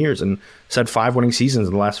 9 years and had 5 winning seasons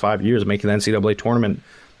in the last 5 years, making the NCAA tournament,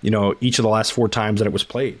 each of the last 4 times that it was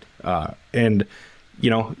played. And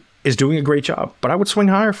is doing a great job. But I would swing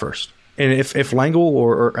higher first. And if Langel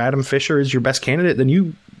or Adam Fisher is your best candidate, then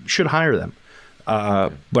you should hire them.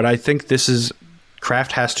 But I think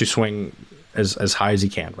Kraft has to swing as high as he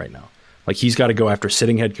can right now. He's got to go after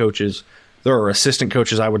sitting head coaches, There are assistant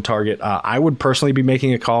coaches I would target. I would personally be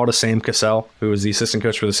making a call to Sam Cassell, who is the assistant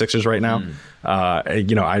coach for the Sixers right now. I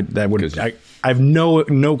have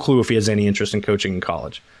no clue if he has any interest in coaching in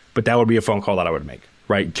college, but that would be a phone call that I would make,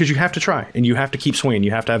 right? Because you have to try and you have to keep swinging. You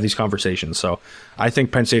have to have these conversations. So I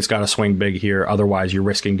think Penn State's got to swing big here. Otherwise, you're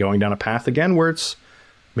risking going down a path again where it's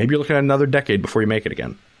maybe you're looking at another decade before you make it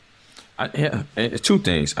again. Two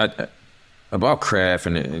things. About Kraft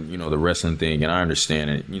and the wrestling thing, and I understand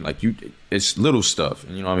it. It's little stuff.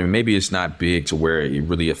 And, maybe it's not big to where it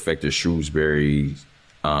really affected Shrewsbury's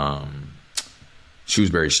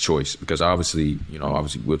choice, because obviously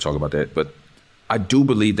we'll talk about that. But I do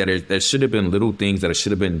believe that there should have been little things that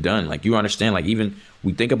should have been done. Like, you understand, like, even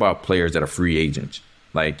we think about players that are free agents.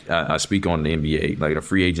 Like, I speak on the NBA, like the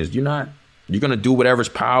free agents, you're going to do whatever's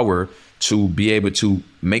power to be able to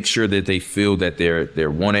make sure that they feel that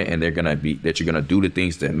they're wanted, and that you're going to do the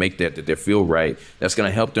things that make that they feel right. That's going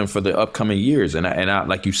to help them for the upcoming years. And I,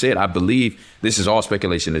 like you said, I believe this is all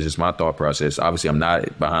speculation. It's just my thought process. Obviously, I'm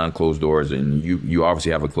not behind closed doors, and you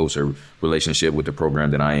obviously have a closer relationship with the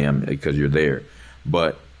program than I am because you're there.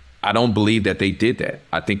 But I don't believe that they did that.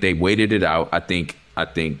 I think they waited it out. I think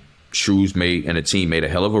Shrews and the team made a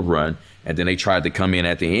hell of a run, and then they tried to come in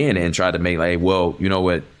at the end and try to make like, well, you know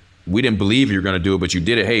what? We didn't believe you were going to do it, but you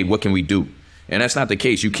did it. Hey, what can we do? And that's not the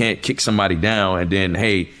case. You can't kick somebody down and then,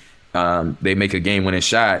 hey, they make a game-winning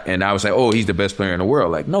shot, and I was like, oh, he's the best player in the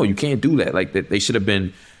world. Like, no, you can't do that. Like, they should have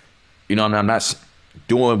been, I'm not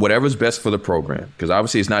doing whatever's best for the program, because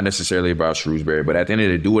obviously it's not necessarily about Shrewsbury, but at the end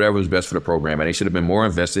of the day, do whatever was best for the program, and they should have been more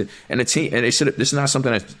invested. And the team, and this is not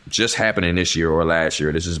something that's just happening this year or last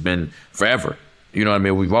year. This has been forever. You know what I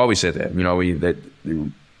mean? We've always said that.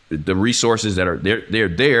 The resources that are they're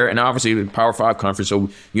there, and obviously the Power 5 conference. So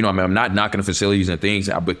I'm not knocking the facilities and things,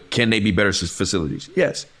 but can they be better facilities?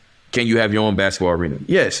 Yes. Can you have your own basketball arena?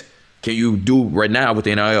 Yes. Can you do right now with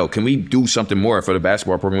the NIL? Can we do something more for the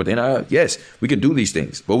basketball program with the NIL? Yes, we can do these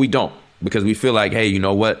things, but we don't, because we feel like, hey, you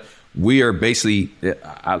know what? We are basically.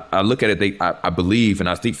 I look at it. I believe, and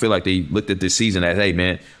I feel like they looked at this season as, hey,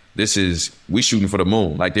 man, we shooting for the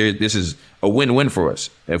moon. Like, this is a win-win for us.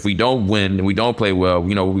 If we don't win and we don't play well,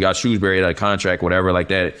 we got Shrewsbury at a contract, whatever like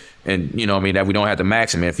that. And, that we don't have to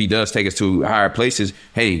max him. And if he does take us to higher places,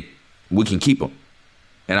 hey, we can keep him.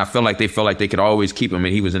 And I felt like they could always keep him,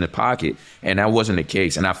 and he was in the pocket. And that wasn't the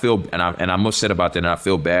case. And I feel, and I'm upset about that, and I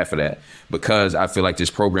feel bad for that, because I feel like this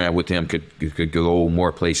program with him could go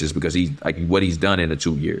more places, because what he's done in the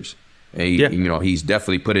 2 years. And he's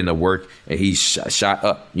definitely put in the work, and he's shot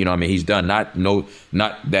up. He's done not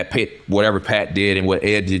that whatever Pat did and what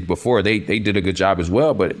Ed did before. They did a good job as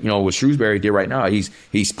well. But what Shrewsbury did right now, he's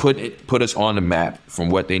put us on the map from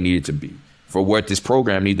what they needed to be, for what this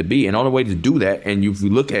program needed to be. And the only way to do that, and if you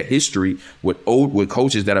look at history with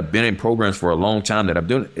coaches that have been in programs for a long time that have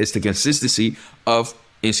done it, it's the consistency of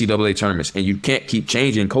NCAA tournaments. And you can't keep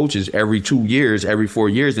changing coaches every 2 years, every 4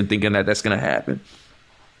 years, and thinking that that's going to happen.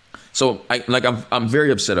 So I'm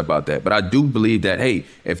very upset about that, but I do believe that, hey,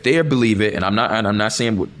 if they believe it, and I'm not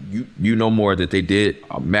saying what more that they did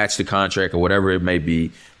match the contract or whatever it may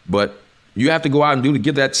be, but you have to go out and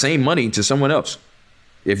give that same money to someone else.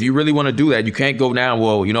 If you really want to do that, you can't go down,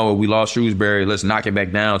 well, we lost Shrewsbury, let's knock it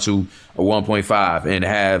back down to a 1.5 and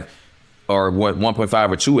have, or 1.5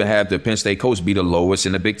 or 2, and have the Penn State coach be the lowest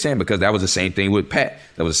in the Big Ten, because that was the same thing with Pat.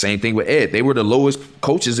 That was the same thing with Ed. They were the lowest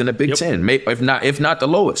coaches in the Big Ten, if not the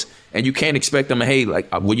lowest. And you can't expect them to, hey, like,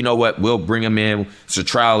 well, you know what? We'll bring them in. It's a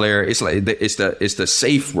trial error. It's like it's the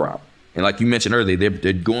safe route. And like you mentioned earlier,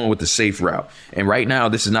 they're going with the safe route. And right now,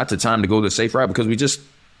 this is not the time to go the safe route, because we just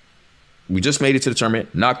made it to the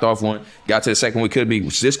tournament, knocked off one, got to the second. We could be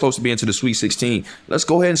this close to being to the Sweet 16. Let's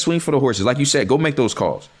go ahead and swing for the horses. Like you said, go make those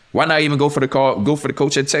calls. Why not even go for the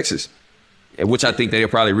coach at Texas? Which I think they'll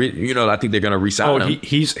probably, I think they're going to re-sign him.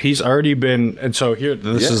 He's already been, and so here,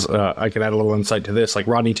 is, I can add a little insight to this. Like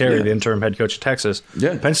Rodney Terry, the interim head coach of Texas,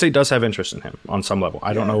 Penn State does have interest in him on some level.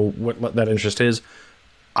 I don't know what that interest is.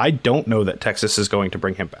 I don't know that Texas is going to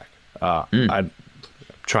bring him back. I'm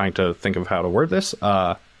trying to think of how to word this.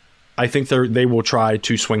 I think they will try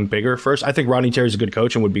to swing bigger first. I think Rodney Terry's a good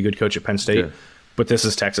coach and would be a good coach at Penn State. Yeah. But this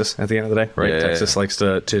is Texas at the end of the day, right? Texas likes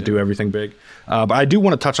to do everything big. But I do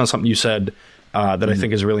want to touch on something you said that I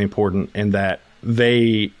think is really important, in that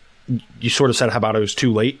you sort of said, how about it was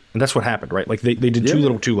too late? And that's what happened, right? Like they did too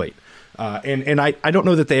little too late. And I don't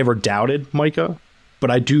know that they ever doubted Micah,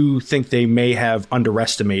 but I do think they may have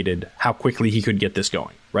underestimated how quickly he could get this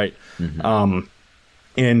going, right? Mm-hmm.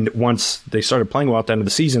 And once they started playing well at the end of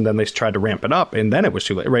the season, then they tried to ramp it up, and then it was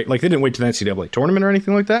too late, right? Like they didn't wait to the NCAA tournament or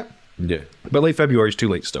anything like that. Yeah. But late February is too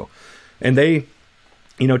late still. And they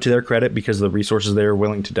to their credit, because of the resources they were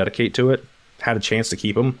willing to dedicate to it, had a chance to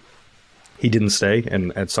keep him. He didn't stay.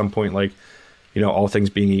 And at some point, all things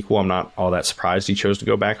being equal, I'm not all that surprised he chose to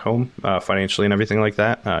go back home financially and everything like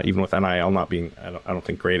that. Even with NIL not being, I don't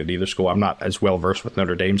think, great at either school. I'm not as well versed with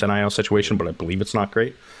Notre Dame's NIL situation, but I believe it's not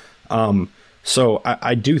great. So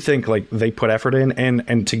I do think they put effort in,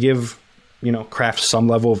 and to give, Kraft some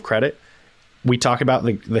level of credit, we talk about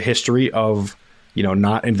the history of,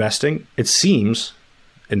 not investing. It seems,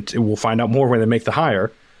 and we'll find out more when they make the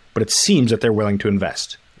hire, but it seems that they're willing to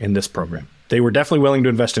invest in this program. They were definitely willing to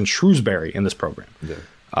invest in Shrewsbury in this program. Yeah.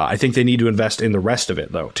 I think they need to invest in the rest of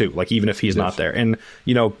it, though, too. Even if he's not there, and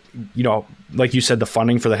like you said, the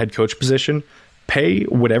funding for the head coach position, pay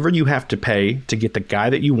whatever you have to pay to get the guy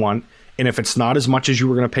that you want. And if it's not as much as you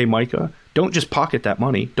were going to pay Micah, don't just pocket that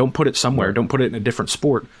money. Don't put it somewhere. Right. Don't put it in a different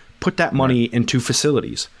sport. Put that money into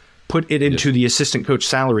facilities. Put it into the assistant coach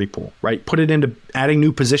salary pool. Right. Put it into adding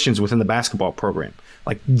new positions within the basketball program.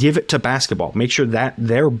 Give it to basketball. Make sure that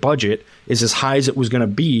their budget is as high as it was going to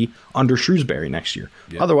be under Shrewsbury next year.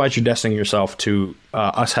 Yeah. Otherwise, you're destining yourself to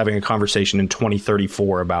us having a conversation in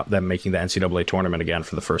 2034 about them making the NCAA tournament again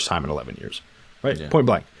for the first time in 11 years. Right? Yeah. Point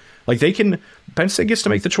blank. Penn State gets to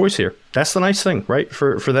make the choice here. That's the nice thing, right?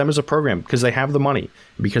 For them as a program, because they have the money,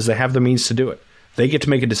 because they have the means to do it. They get to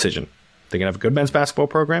make a decision. They're going to have a good men's basketball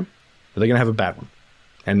program, or they're going to have a bad one.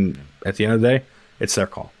 And at the end of the day, it's their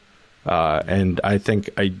call. And I think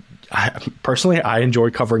I personally, I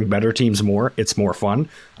enjoy covering better teams more. It's more fun.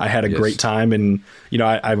 I had a great time, and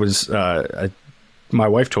I was. My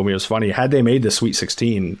wife told me it was funny. Had they made the Sweet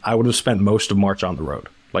 16, I would have spent most of March on the road,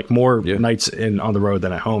 more nights on the road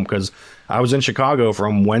than at home, because I was in Chicago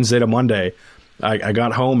from Wednesday to Monday. I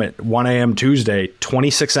got home at 1 a.m. Tuesday,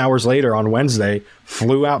 26 hours later on Wednesday,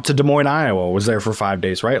 flew out to Des Moines, Iowa, was there for 5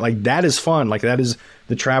 days, right? That is fun.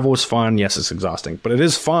 The travel is fun. Yes, it's exhausting, but it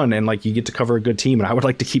is fun. And you get to cover a good team. And I would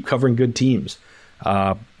like to keep covering good teams.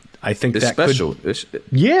 I think it's that special. It's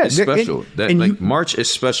special. March is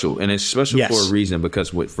special, and it's special for a reason, because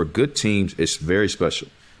for good teams, it's very special,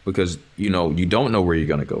 because, you don't know where you're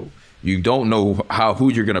going to go. You don't know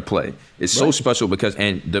who you're going to play. It's so special because,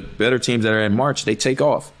 and the better teams that are in March, they take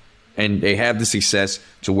off and they have the success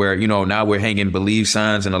to where, now we're hanging Believe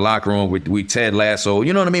signs in the locker room with Ted Lasso.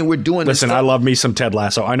 You know what I mean? We're doing this. Listen, I love me some Ted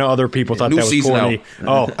Lasso. I know other people thought that was corny.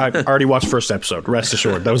 I already watched first episode. Rest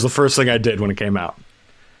assured. That was the first thing I did when it came out.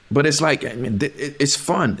 But it's it's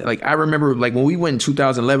fun. I remember when we went in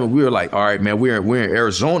 2011, we were all right, man, we're in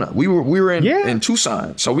Arizona. We were in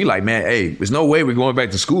Tucson. So we man, hey, there's no way we're going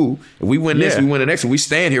back to school. If we win this, we win the next one. We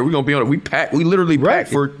stand here, we're going to be on it. We literally packed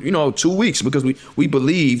for, 2 weeks, because we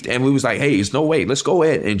believed, and we was hey, there's no way. Let's go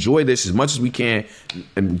ahead, enjoy this as much as we can,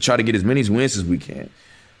 and try to get as many wins as we can.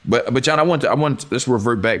 But John, I want let's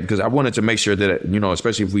revert back, because I wanted to make sure that,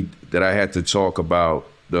 especially that I had to talk about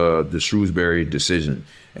the Shrewsbury decision.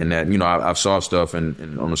 And that, I've saw stuff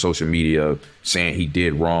on the social media saying he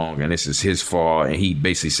did wrong and this is his fault. And he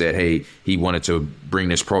basically said, hey, he wanted to bring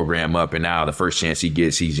this program up, and now the first chance he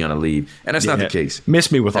gets, he's going to leave. And that's not the case.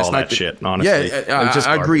 Miss me with all that shit, honestly. Yeah,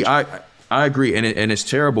 I agree. I agree. And it's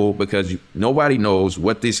terrible, because nobody knows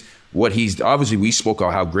what he's, obviously we spoke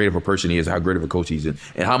about how great of a person he is, how great of a coach he's in,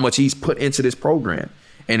 and how much he's put into this program.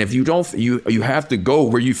 And if you don't, you have to go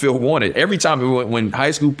where you feel wanted. Every time when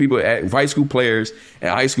high school players in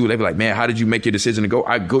high school, they be like, man, how did you make your decision to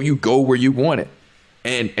go? You go where you want it.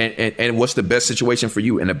 And what's the best situation for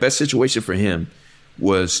you? And the best situation for him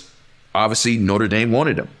was, obviously, Notre Dame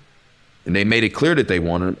wanted him. And they made it clear that they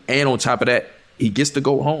wanted him. And on top of that, he gets to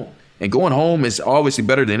go home. And going home is obviously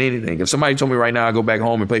better than anything. If somebody told me right now I go back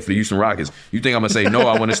home and play for the Houston Rockets, you think I'm gonna say no?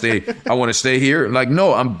 I want to stay. I want to stay here.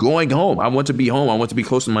 No, I'm going home. I want to be home. I want to be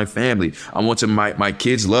close to my family. I want to. My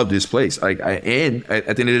kids love this place. And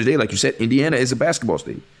at the end of the day, like you said, Indiana is a basketball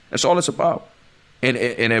state. That's all it's about. And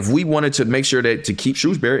if we wanted to make sure that to keep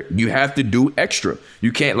Shrewsbury, you have to do extra.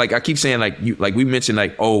 You can't, I keep saying, we mentioned,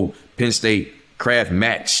 Penn State Kraft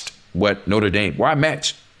matched what Notre Dame. Why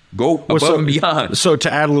match? Go above and beyond. So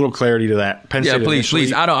to add a little clarity to that, Penn State. Yeah,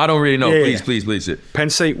 please. I don't really know. Please. Penn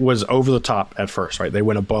State was over the top at first, right? They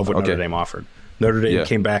went above what Notre Dame offered. Notre Dame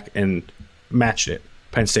came back and matched it.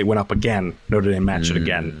 Penn State went up again. Notre Dame matched it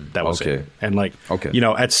again. That was it. And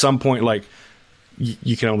at some point,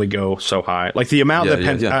 you can only go so high. The amount that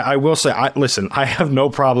Penn. I will say, listen. I have no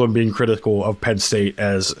problem being critical of Penn State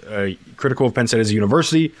as a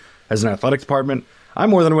university, as an athletic department. I'm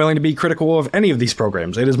more than willing to be critical of any of these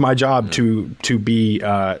programs. It is my job to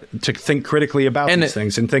think critically about these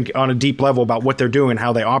things and think on a deep level about what they're doing,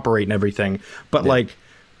 how they operate, and everything. But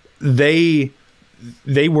they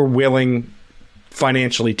were willing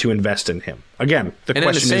financially to invest in him. Again, the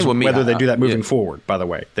question is whether they do that moving forward. By the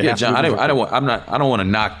way, John, I don't want to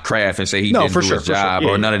knock Kraft and say he didn't do his job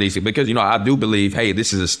or none of these, because I do believe, hey,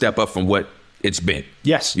 this is a step up from what it's been.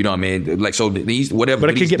 Yes, you know what I mean. Like, so these whatever,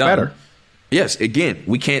 but it could get better. Yes, again,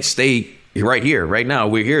 we can't stay right here, right now.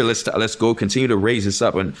 We're here. Let's go continue to raise this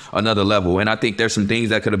up another level. And I think there's some things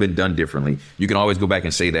that could have been done differently. You can always go back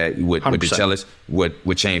and say that with DeChellis,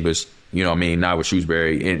 with Chambers. You know what I mean? Now with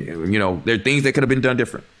Shrewsbury, and there are things that could have been done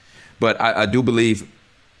different. But I do believe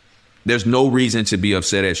there's no reason to be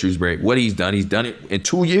upset at Shrewsbury. What he's done it in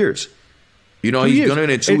 2 years. He's done it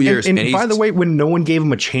in 2 years. And by the way, when no one gave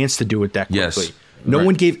him a chance to do it that quickly, yes, no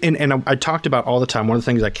one gave. And I talked about all the time. One of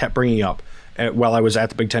the things I kept bringing up while I was at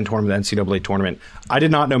the Big Ten tournament, the NCAA tournament, I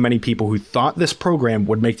did not know many people who thought this program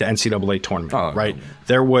would make the NCAA tournament. Right?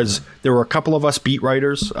 There were a couple of us beat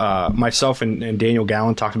writers, myself and Daniel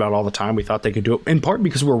Gallen talked about it all the time. We thought they could do it, in part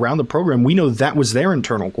because we're around the program. We know that was their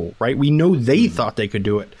internal goal, right? We know they thought they could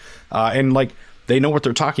do it, and like they know what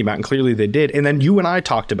they're talking about, and clearly they did. And then you and I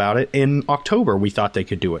talked about it in October. We thought they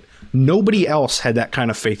could do it. Nobody else had that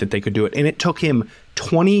kind of faith that they could do it, and it took him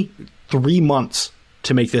 23 months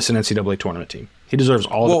to make this an NCAA tournament team. He deserves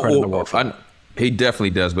all the credit in the world for it. He definitely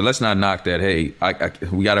does, but let's not knock that. Hey,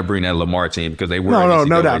 we got to bring that Lamar team because they were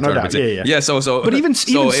no doubt. Yeah. So, but even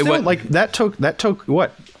still, like that took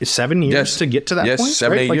what 7 years to get to that point.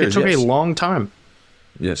 7, 8 years. It took a long time.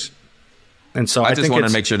 Yes. And so I just wanted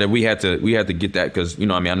to make sure that we had to get that, because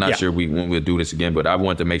I'm not sure when we'll do this again, but I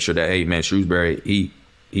wanted to make sure that, hey man, Shrewsbury,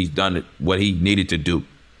 he's done what he needed to do.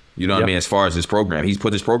 You know what I mean? As far as his program, he's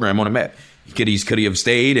put his program on the map. Could he have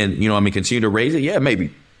stayed and continue to raise it? Yeah,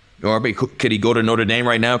 maybe. Or could he go to Notre Dame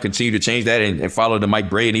right now, continue to change that and follow the Mike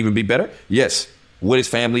Brey and even be better? Yes. With his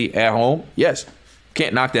family at home? Yes.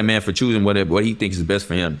 Can't knock that man for choosing what he thinks is best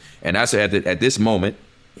for him. And I said at this moment,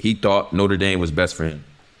 he thought Notre Dame was best for him.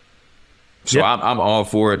 So I'm all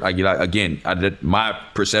for it. My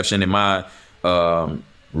perception and my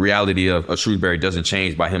reality of Shrewsbury doesn't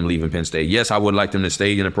change by him leaving Penn State. Yes, I would like them to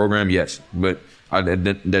stay in the program. Yes, but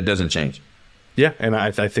that doesn't change. Yeah, and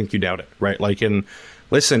I think you doubt it, right?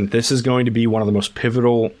 Listen, this is going to be one of the most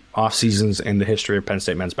pivotal off seasons in the history of Penn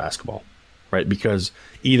State men's basketball, right? Because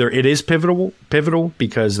either it is pivotal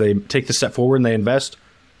because they take the step forward and they invest,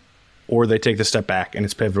 or they take the step back and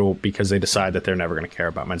it's pivotal because they decide that they're never going to care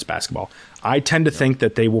about men's basketball. I tend to think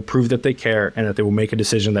that they will prove that they care and that they will make a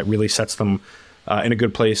decision that really sets them in a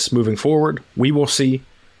good place moving forward. We will see.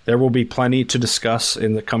 There will be plenty to discuss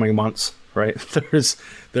in the coming months, right?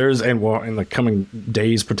 There's in the coming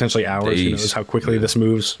days, potentially hours. Who knows how quickly this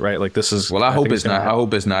moves, right? Like this is. Well, I hope it's not. I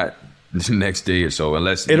hope it's not the next day or so,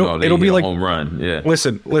 unless it'll be like a home run. Yeah.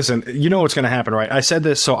 Listen. You know what's going to happen, right? I said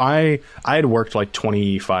this. So I had worked like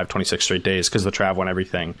 25, 26 straight days because of the travel and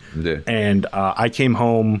everything. Yeah. And I came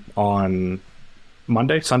home on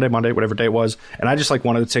Sunday, Monday, whatever day it was, and I just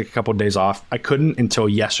wanted to take a couple of days off. I couldn't until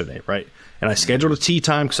yesterday, right? And I scheduled a tee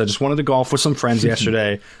time because I just wanted to golf with some friends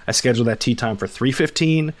yesterday. I scheduled that tee time for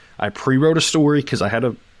 3:15. I pre-wrote a story because I had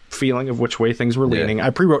a feeling of which way things were leaning. I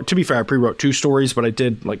pre-wrote 2 stories, but I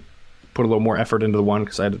did put a little more effort into the one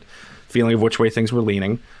because I had a feeling of which way things were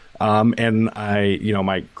leaning. And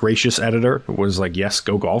my gracious editor was like, yes,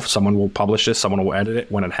 go golf. Someone will publish this. Someone will edit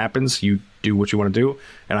it. When it happens, you do what you want to do.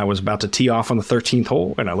 And I was about to tee off on the 13th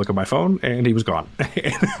hole, and I look at my phone, and he was gone.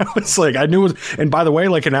 And I was like, I knew it was, and by the way,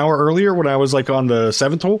 an hour earlier when I was on the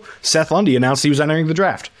 7th hole, Seth Lundy announced he was entering the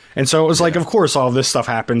draft. And so it was of course, all this stuff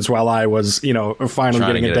happens while I was, finally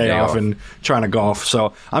getting a day off and trying to golf.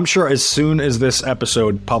 So I'm sure as soon as this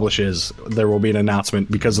episode publishes, there will be an announcement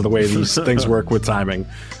because of the way these things work with timing.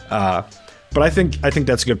 But I think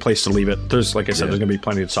that's a good place to leave it. There's, like I said, there's going to be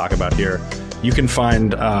plenty to talk about here. You can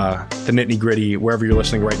find the Nitty Gritty wherever you're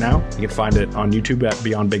listening right now. You can find it on YouTube at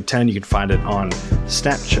Beyond Big Ten. You can find it on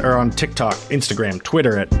Snapchat or on TikTok, Instagram,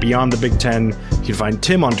 Twitter at Beyond the Big Ten. You can find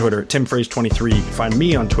Tim on Twitter at TimPhrase23. You can find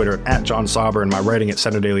me on Twitter at John Sauber and my writing at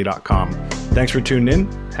SenderDaily.com. Thanks for tuning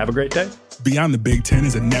in. Have a great day. Beyond the Big Ten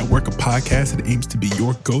is a network of podcasts that aims to be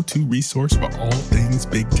your go-to resource for all things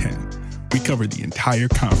Big Ten. We cover the entire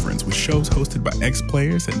conference with shows hosted by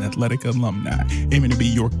ex-players and athletic alumni, aiming to be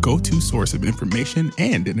your go-to source of information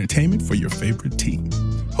and entertainment for your favorite team.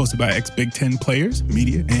 Hosted by ex-Big Ten players,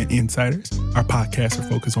 media, and insiders, our podcasts are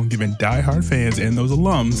focused on giving diehard fans and those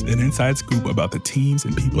alums an inside scoop about the teams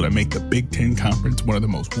and people that make the Big Ten Conference one of the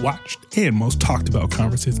most watched and most talked about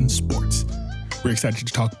conferences in sports. We're excited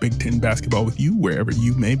to talk Big Ten basketball with you wherever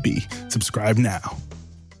you may be. Subscribe now.